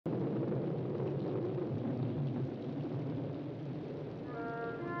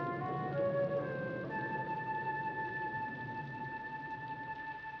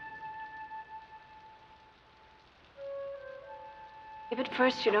If at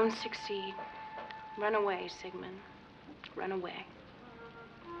first you don't succeed, run away, Sigmund. Run away.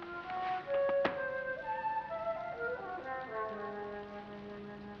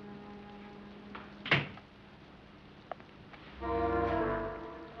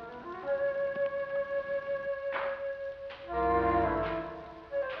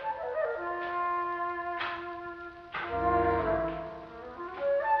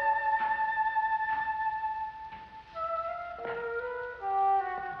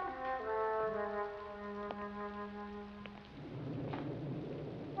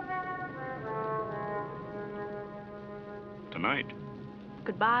 Tonight.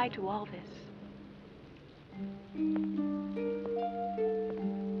 Goodbye to all this.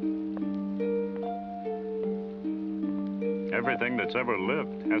 Everything that's ever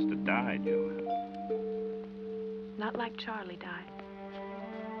lived has to die, Joanne. Not like Charlie died.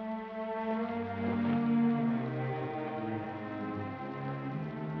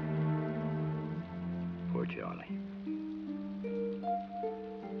 Poor Charlie.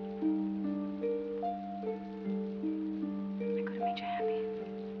 I could have made you happy.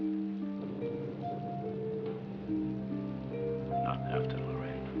 Not after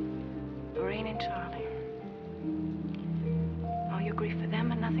Lorraine. Lorraine and Charlie. All your grief for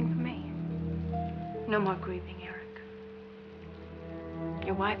them and nothing for me. No more grieving, Eric.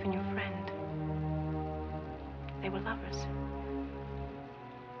 Your wife and your friend. They were lovers.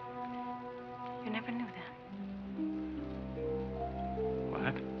 You never knew that.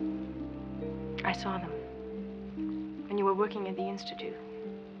 What? I saw them when you were working at the Institute.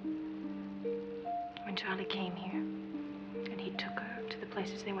 When Charlie came here, and he took her to the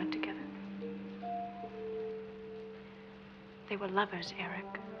places they went together. They were lovers,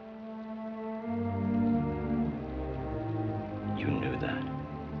 Eric. You knew that.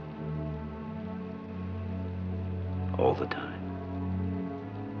 All the time.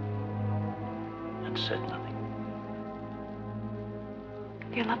 And said nothing.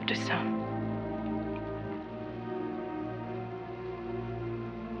 You loved her so.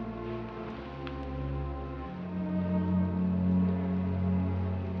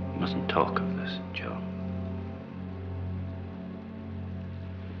 You mustn't talk of this, Joe.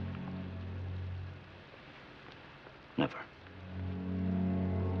 Never.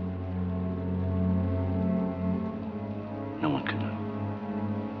 No one can know.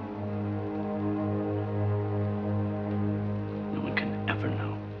 No one can ever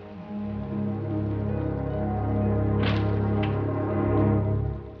know.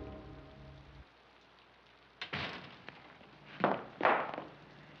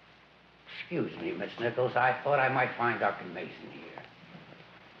 Excuse me, Miss Nichols. I thought I might find Dr. Mason here.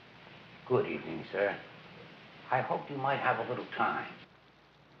 Good evening, sir. I hoped you might have a little time.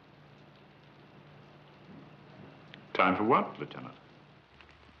 Time for what, Lieutenant?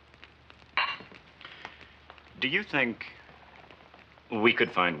 Do you think we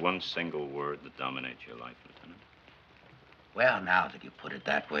could find one single word that dominates your life, Lieutenant? Well, now that you put it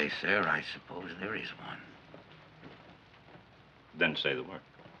that way, sir, I suppose there is one. Then say the word.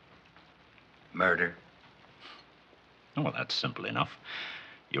 Murder. Oh, well, that's simple enough.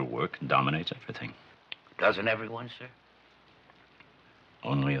 Your work dominates everything. Doesn't everyone, sir?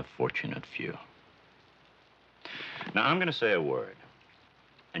 Only a fortunate few. Now, I'm going to say a word.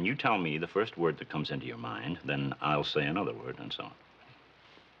 And you tell me the first word that comes into your mind, then I'll say another word, and so on.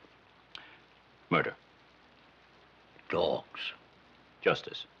 Murder. Dogs.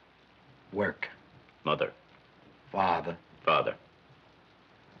 Justice. Work. Mother. Father. Father.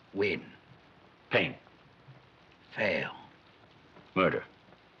 Win. Pain. Fail. Murder.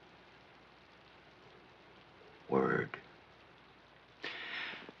 Word.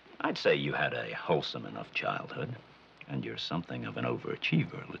 I'd say you had a wholesome enough childhood, and you're something of an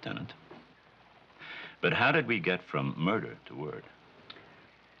overachiever, Lieutenant. But how did we get from murder to word?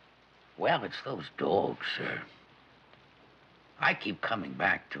 Well, it's those dogs, sir. I keep coming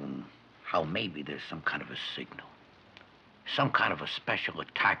back to how maybe there's some kind of a signal. Some kind of a special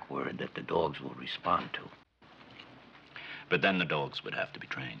attack word that the dogs will respond to. But then the dogs would have to be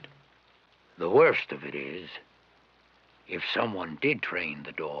trained. The worst of it is, if someone did train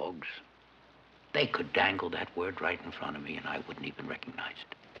the dogs, they could dangle that word right in front of me and I wouldn't even recognize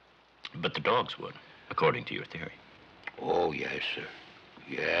it. But the dogs would, according to your theory. Oh, yes, sir.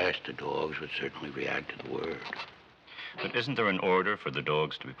 Yes, the dogs would certainly react to the word. But isn't there an order for the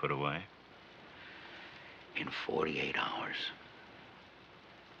dogs to be put away? In 48 hours.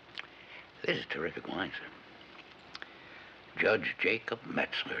 This is a terrific line, sir. Judge Jacob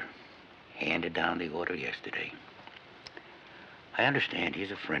Metzler handed down the order yesterday. I understand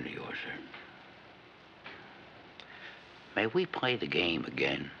he's a friend of yours, sir. May we play the game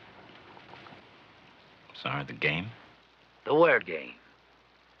again? Sorry, the game? The word game.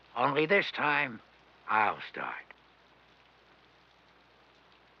 Only this time, I'll start.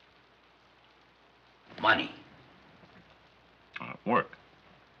 Money. Work.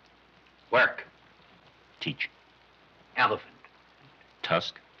 Work. Teach. Elephant.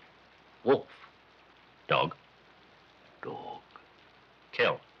 Tusk. Wolf. Dog. Dog.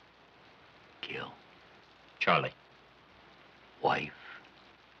 Kill. Kill. Charlie. Wife.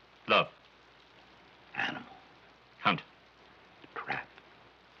 Love. Animal. Hunt. Trap.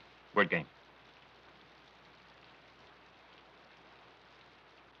 Word game.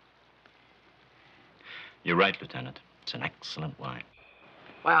 You're right, Lieutenant. It's an excellent wine.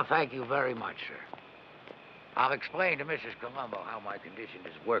 Well, thank you very much, sir. I'll explain to Mrs. Columbo how my condition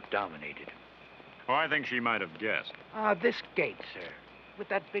is work-dominated. Oh, I think she might have guessed. This gate, sir, with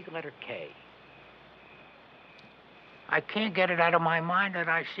that big letter K. I can't get it out of my mind that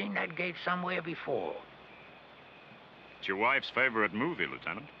I've seen that gate somewhere before. It's your wife's favorite movie,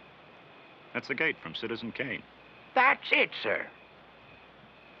 Lieutenant. That's the gate from Citizen Kane. That's it, sir.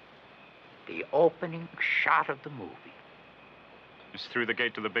 The opening shot of the movie. It's through the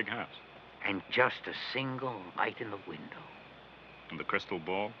gate to the big house. And just a single light in the window. And the crystal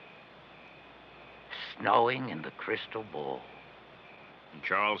ball. Snowing in the crystal ball. And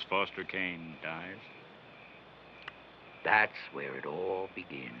Charles Foster Kane dies. That's where it all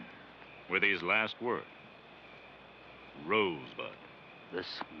begins. With his last word. Rosebud. The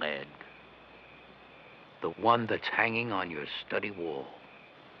sled. The one that's hanging on your study wall.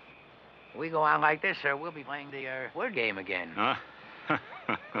 If we go on like this, sir, we'll be playing the word game again. Huh?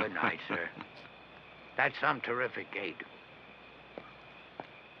 Good night, sir. That's some terrific gate.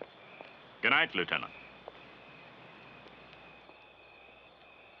 Good night, Lieutenant.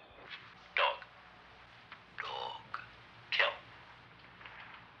 Dog. Dog. Kill.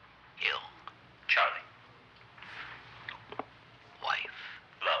 Kill. Charlie. Wife.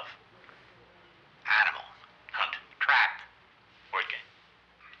 Love. Animal. Hunt. Trap. Word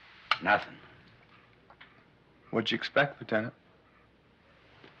game. Nothing. What'd you expect, Lieutenant?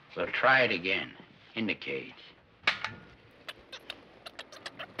 We'll try it again. In the cage.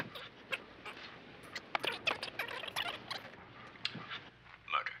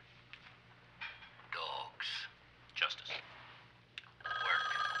 Murder. Dogs. Justice. Work.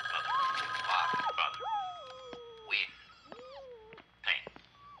 Mother. Father. Father. Win. Pain.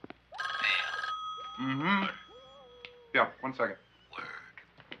 Fail. Mm-hmm. Yeah, 1 second. Word.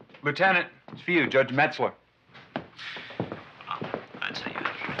 Lieutenant, it's for you, Judge Metzler. I'd say you had a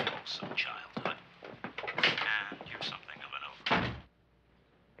pretty wholesome childhood. And you're something of an over.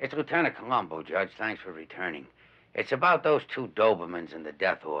 It's Lieutenant Columbo, Judge. Thanks for returning. It's about those two Dobermans in the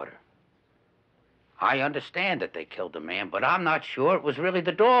death order. I understand that they killed the man, but I'm not sure it was really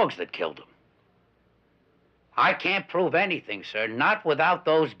the dogs that killed him. I can't prove anything, sir, not without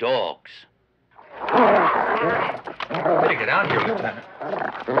those dogs. Better get out here, Lieutenant.